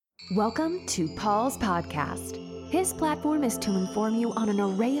Welcome to Paul's podcast. His platform is to inform you on an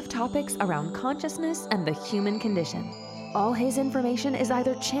array of topics around consciousness and the human condition. All his information is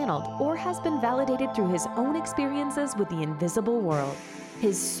either channeled or has been validated through his own experiences with the invisible world.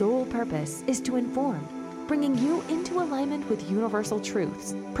 His sole purpose is to inform, bringing you into alignment with universal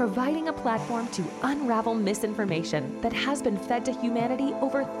truths, providing a platform to unravel misinformation that has been fed to humanity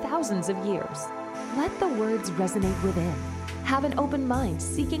over thousands of years. Let the words resonate within. Have an open mind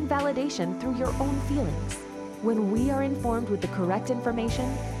seeking validation through your own feelings. When we are informed with the correct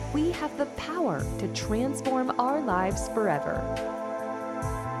information, we have the power to transform our lives forever.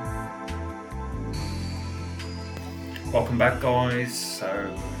 Welcome back, guys. So,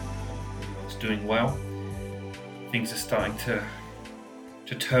 everyone's doing well. Things are starting to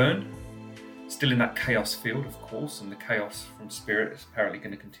turn. Still in that chaos field, of course, and the chaos from spirit is apparently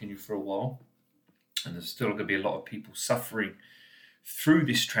going to continue for a while. And there's still going to be a lot of people suffering through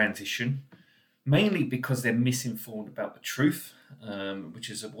this transition, mainly because they're misinformed about the truth, which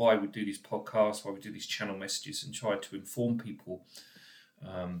is why we do these podcasts, why we do these channel messages, and try to inform people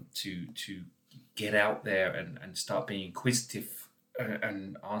to get out there and start being inquisitive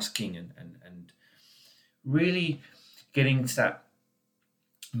and asking and really getting into that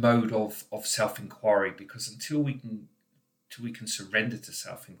mode of self-inquiry, because until we can surrender to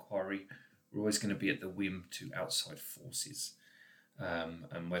self-inquiry, we're always going to be at the whim to outside forces,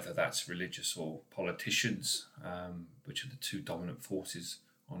 and whether that's religious or politicians, which are the two dominant forces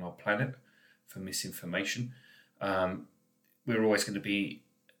on our planet for misinformation, we're always going to be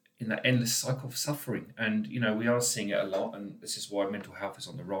in that endless cycle of suffering. And, you know, we are seeing it a lot, and this is why mental health is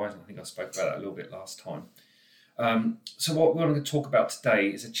on the rise. And I think I spoke about that a little bit last time. So what we're going to talk about today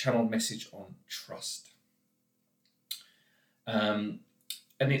is a channel message on trust. And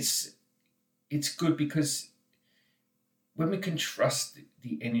it's good because when we can trust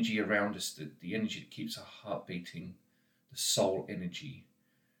the energy around us, the energy that keeps our heart beating, the soul energy,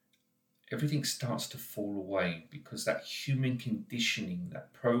 everything starts to fall away, because that human conditioning,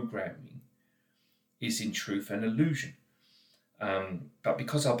 that programming, is in truth an illusion. But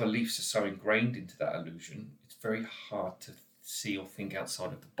because our beliefs are so ingrained into that illusion, it's very hard to see or think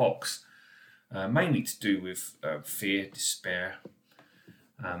outside of the box, mainly to do with fear, despair,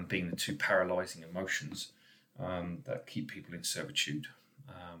 being the two paralyzing emotions that keep people in servitude,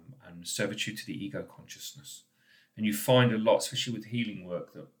 and servitude to the ego consciousness. And you find a lot, especially with healing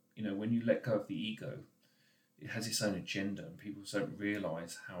work, that, you know, when you let go of the ego, it has its own agenda, and people don't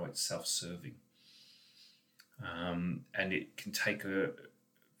realize how it's self-serving. And it can take a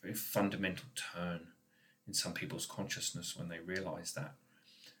very fundamental turn in some people's consciousness when they realize that.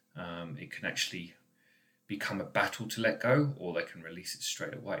 It can actually become a battle to let go, or they can release it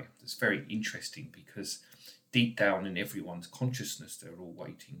straight away. It's very interesting, because deep down in everyone's consciousness, they're all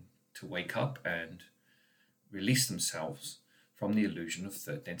waiting to wake up and release themselves from the illusion of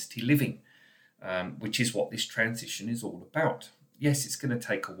third density living, which is what this transition is all about. Yes, it's going to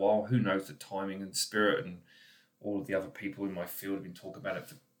take a while. Who knows the timing, and spirit and all of the other people in my field have been talking about it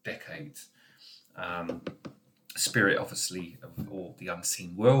for decades. Spirit, obviously, of all the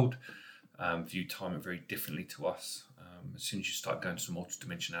unseen world, view time very differently to us. As soon as you start going to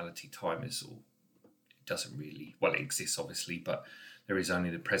multidimensionality, time is all, it doesn't really, well, it exists obviously, but there is only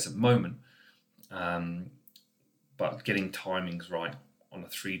the present moment. But getting timings right on a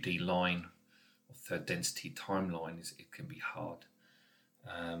 3D line or third density timeline, it can be hard.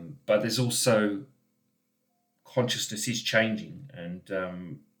 But there's also, consciousness is changing,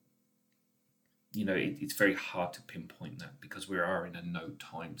 and you know, it's very hard to pinpoint that, because we are in a no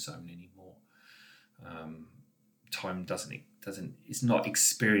time zone anymore. Time it's not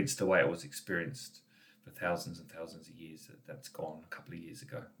experienced the way it was experienced for thousands and thousands of years. That's gone a couple of years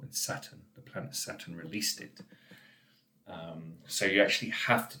ago when the planet Saturn released it. So you actually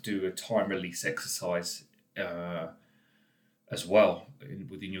have to do a time release exercise as well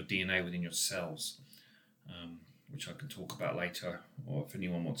within your DNA, within your cells, which I can talk about later, or if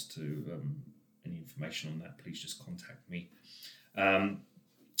anyone wants to any information on that, please just contact me.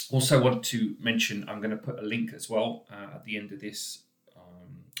 Also want to mention, I'm going to put a link as well at the end of this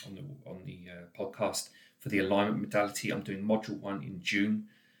on the podcast for the alignment modality. I'm doing module 1 in June.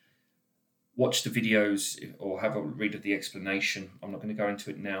 Watch the videos or have a read of the explanation. I'm not going to go into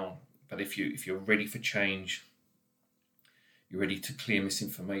it now, but if you're ready for change, you're ready to clear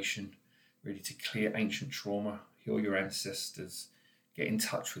misinformation, ready to clear ancient trauma, heal your ancestors, get in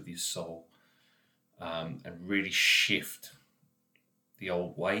touch with your soul, and really shift the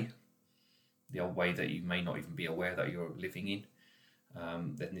old way that you may not even be aware that you're living in,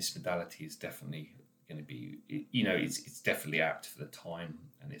 then this modality is definitely going to be, it's definitely apt for the time,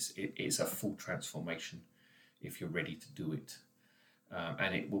 and it's a full transformation if you're ready to do it.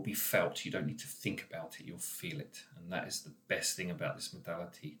 And it will be felt. You don't need to think about it, you'll feel it. And that is the best thing about this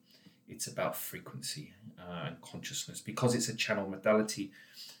modality. It's about frequency and consciousness. Because it's a channel modality,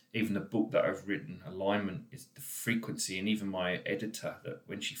 even the book that I've written, Alignment, is the frequency. And even my editor, that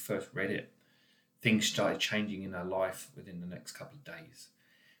when she first read it, things started changing in her life within the next couple of days.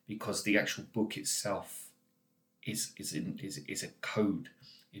 Because the actual book itself is a code.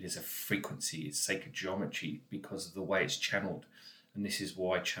 It is a frequency. It's sacred geometry because of the way it's channeled. And this is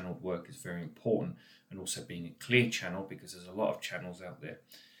why channeled work is very important, and also being a clear channel, because there's a lot of channels out there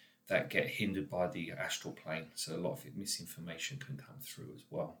that get hindered by the astral plane. So a lot of misinformation can come through as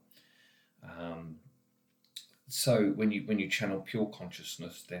well. So when you channel pure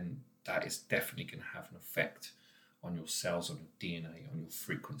consciousness, then that is definitely going to have an effect on your cells, on your DNA, on your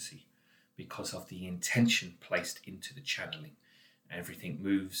frequency, because of the intention placed into the channeling. Everything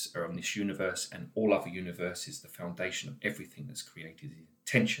moves around this universe, and all other universes, the foundation of everything that's created is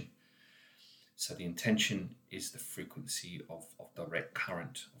intention. So the intention is the frequency of direct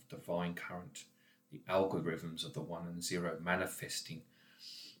current, of divine current, the algorithms of the 1 and 0 manifesting,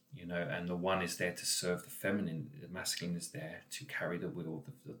 and the 1 is there to serve the feminine, the masculine is there to carry the will of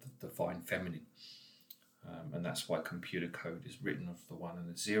the divine feminine. And that's why computer code is written of the 1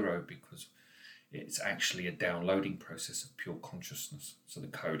 and the 0, because it's actually a downloading process of pure consciousness. So the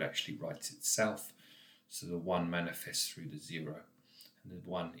code actually writes itself. So the 1 manifests through the 0. And the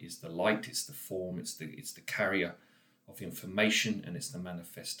 1 is the light, it's the form, it's the carrier of information, and it's the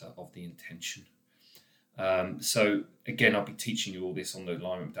manifester of the intention. So again, I'll be teaching you all this on the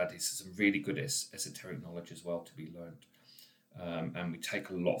Alignment Modality. This is some really good esoteric knowledge as well to be learned. And we take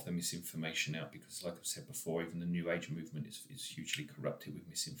a lot of the misinformation out, because like I've said before, even the New Age movement is hugely corrupted with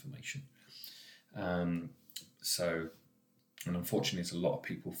misinformation. And unfortunately, there's a lot of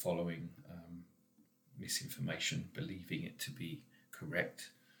people following misinformation, believing it to be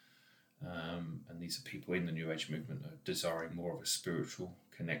correct. And these are people in the New Age movement that are desiring more of a spiritual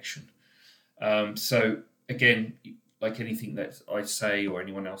connection. So again, like anything that I say or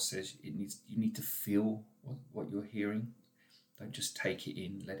anyone else says, you need to feel what you're hearing. Don't just take it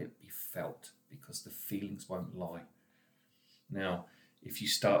in, let it be felt, because the feelings won't lie. Now, if you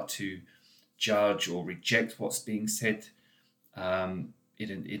start to judge or reject what's being said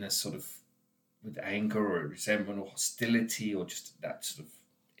in a sort of with anger or resentment or hostility, or just that sort of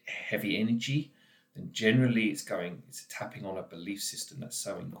heavy energy, then generally it's tapping on a belief system that's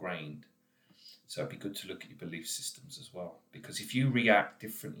so ingrained. So it'd be good to look at your belief systems as well, because if you react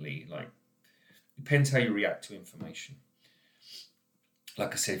differently, depends how you react to information.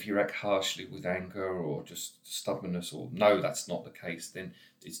 Like I said, if you react harshly with anger or just stubbornness, or no, that's not the case, then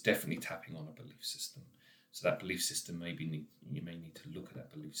it's definitely tapping on a belief system. So that belief system you may need to look at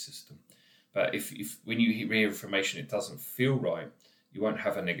that belief system. But if when you hear information, it doesn't feel right, you won't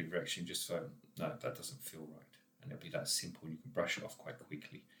have a negative reaction. Just go, no, that doesn't feel right. And it'll be that simple. You can brush it off quite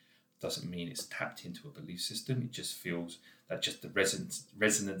quickly. Doesn't mean it's tapped into a belief system. It just feels that just the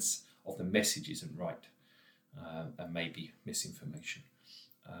resonance of the message isn't right, and maybe misinformation.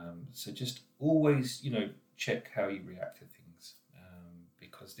 So just always, check how you react to things,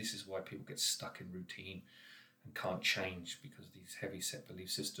 because this is why people get stuck in routine and can't change, because of these heavy set belief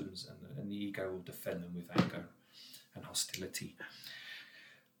systems, and the ego will defend them with anger and hostility.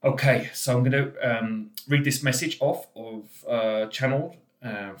 Okay, so I'm going to read this message off of channeled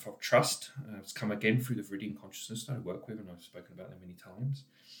from Trust. It's come again through the Viridian Consciousness that I work with, and I've spoken about them many times.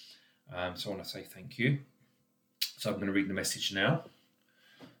 So I want to say thank you. So I'm going to read the message now.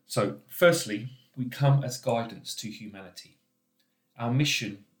 So firstly, we come as guidance to humanity. Our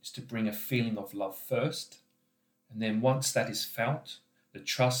mission is to bring a feeling of love first, and then once that is felt, the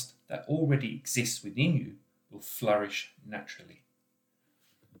trust that already exists within you will flourish naturally.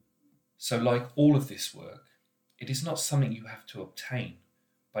 So like all of this work, it is not something you have to obtain,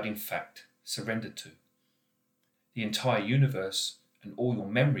 but in fact surrender to. The entire universe and all your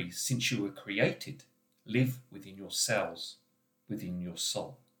memories since you were created live within your cells, within your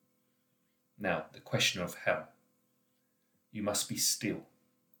soul. Now, the question of how. You must be still.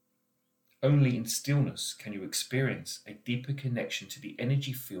 Only in stillness can you experience a deeper connection to the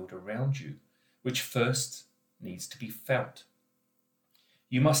energy field around you, which first needs to be felt.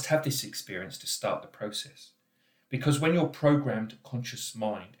 You must have this experience to start the process, because when your programmed conscious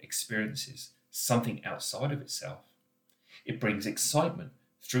mind experiences something outside of itself, it brings excitement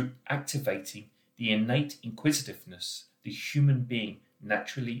through activating the innate inquisitiveness the human being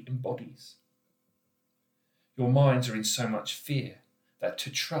naturally embodies. Your minds are in so much fear that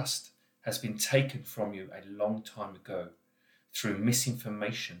to trust has been taken from you a long time ago through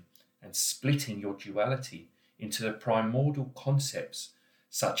misinformation and splitting your duality into the primordial concepts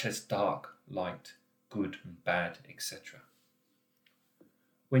such as dark, light, good and bad, etc.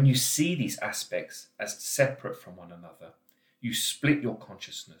 When you see these aspects as separate from one another, you split your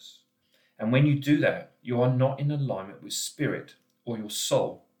consciousness. And when you do that, you are not in alignment with spirit or your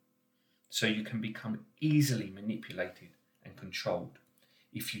soul. So you can become easily manipulated and controlled.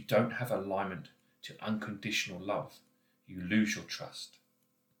 If you don't have alignment to unconditional love, you lose your trust.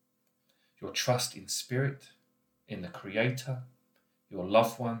 Your trust in spirit, in the Creator, your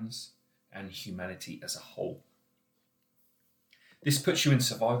loved ones, and humanity as a whole. This puts you in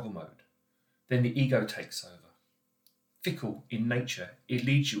survival mode. Then the ego takes over. Fickle in nature, it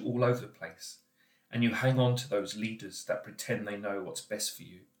leads you all over the place, and you hang on to those leaders that pretend they know what's best for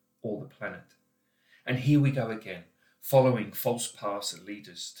you or the planet. And here we go again, following false paths and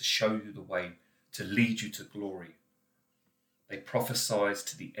leaders to show you the way, to lead you to glory. They prophesize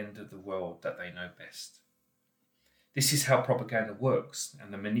to the end of the world that they know best. This is how propaganda works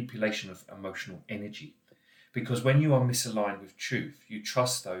and the manipulation of emotional energy. Because when you are misaligned with truth, you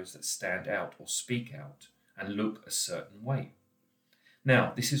trust those that stand out or speak out and look a certain way.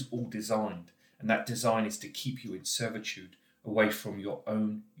 Now, this is all designed, and that design is to keep you in servitude, away from your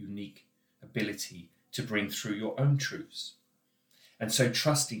own unique ability to bring through your own truths. And so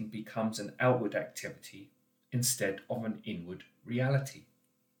trusting becomes an outward activity instead of an inward reality.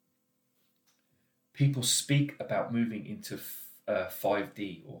 People speak about moving into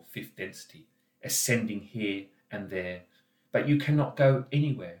 5D or fifth density, ascending here and there, but you cannot go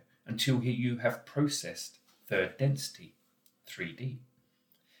anywhere until you have processed third density, 3D.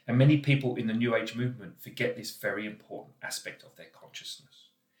 And many people in the New Age movement forget this very important aspect of their consciousness.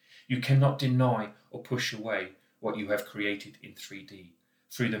 You cannot deny or push away what you have created in 3D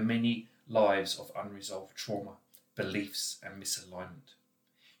through the many lives of unresolved trauma, beliefs and misalignment.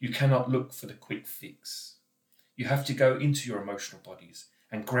 You cannot look for the quick fix. You have to go into your emotional bodies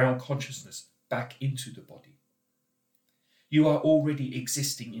and ground consciousness back into the body. You are already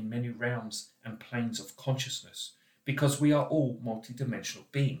existing in many realms and planes of consciousness because we are all multidimensional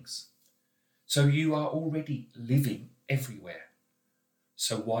beings. So you are already living everywhere.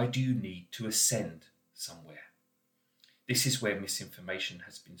 So why do you need to ascend somewhere? This is where misinformation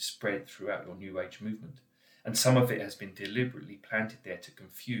has been spread throughout your New Age movement, and some of it has been deliberately planted there to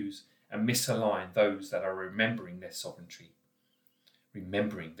confuse and misalign those that are remembering their sovereignty,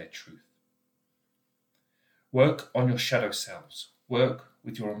 remembering their truth. Work on your shadow selves. Work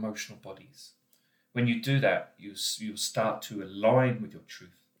with your emotional bodies. When you do that, you'll start to align with your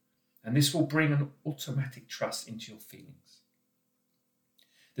truth, and this will bring an automatic trust into your feelings.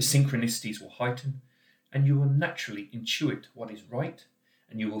 The synchronicities will heighten, and you will naturally intuit what is right,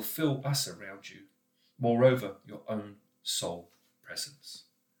 and you will feel us around you. Moreover, your own soul presence.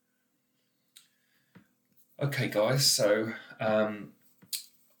 Okay, guys, so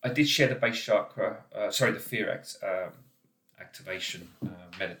I did share the base chakra, the fear activation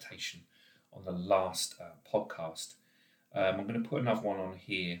meditation on the last podcast. I'm going to put another one on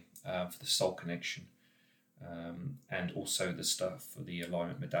here for the soul connection and also the stuff for the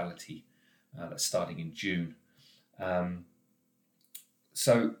alignment modality that's starting in June.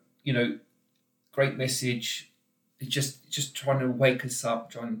 So, great message. It's just trying to wake us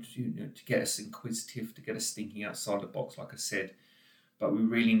up, trying to get us inquisitive, to get us thinking outside the box, like I said. But we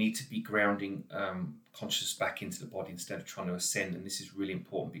really need to be grounding consciousness back into the body instead of trying to ascend. And this is really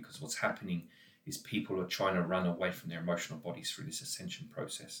important because what's happening is people are trying to run away from their emotional bodies through this ascension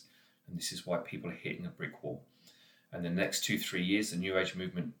process. And this is why people are hitting a brick wall. And the next 2-3 years, the New Age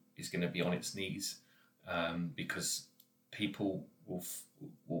movement is going to be on its knees because people will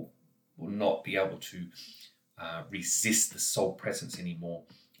not be able to resist the soul presence anymore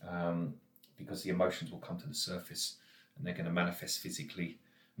because the emotions will come to the surface and they're going to manifest physically.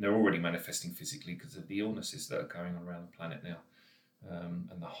 And they're already manifesting physically because of the illnesses that are going on around the planet now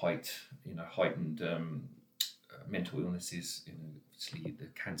and the heightened mental illnesses. Obviously the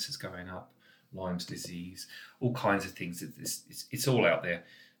cancer's going up, Lyme's disease, all kinds of things. It's all out there.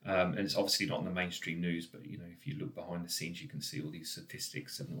 And it's obviously not in the mainstream news, but if you look behind the scenes, you can see all these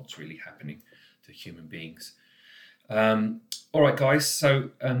statistics and what's really happening to human beings. All right, guys.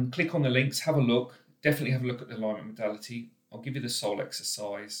 So click on the links, have a look. Definitely have a look at the alignment modality. I'll give you the soul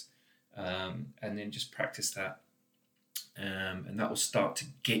exercise, and then just practice that, and that will start to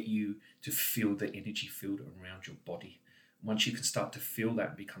get you to feel the energy field around your body. Once you can start to feel that,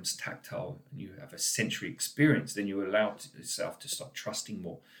 it becomes tactile and you have a sensory experience, then you allow yourself to start trusting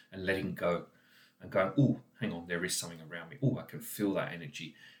more and letting go and going, oh, hang on, there is something around me. Oh, I can feel that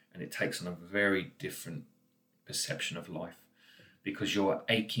energy. and it takes on a very different perception of life, because you're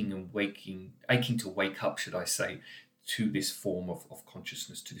aching to wake up, should I say, to this form of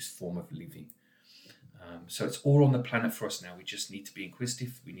consciousness, to this form of living. So it's all on the planet for us now. We just need to be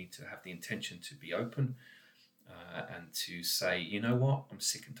inquisitive. We need to have the intention to be open and to say, you know what, I'm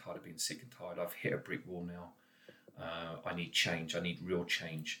sick and tired of being sick and tired. I've hit a brick wall now. I need change. I need real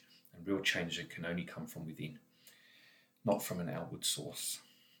change. And real change can only come from within, not from an outward source.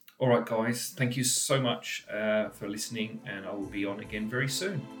 All right, guys, thank you so much for listening, and I will be on again very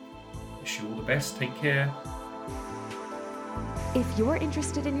soon. Wish you all the best. Take care. If you're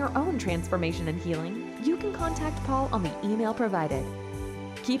interested in your own transformation and healing, you can contact Paul on the email provided.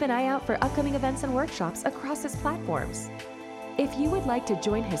 Keep an eye out for upcoming events and workshops across his platforms. If you would like to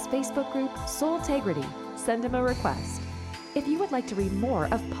join his Facebook group, Soultegrity, send him a request. If you would like to read more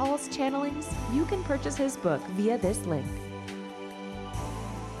of Paul's channelings, you can purchase his book via this link.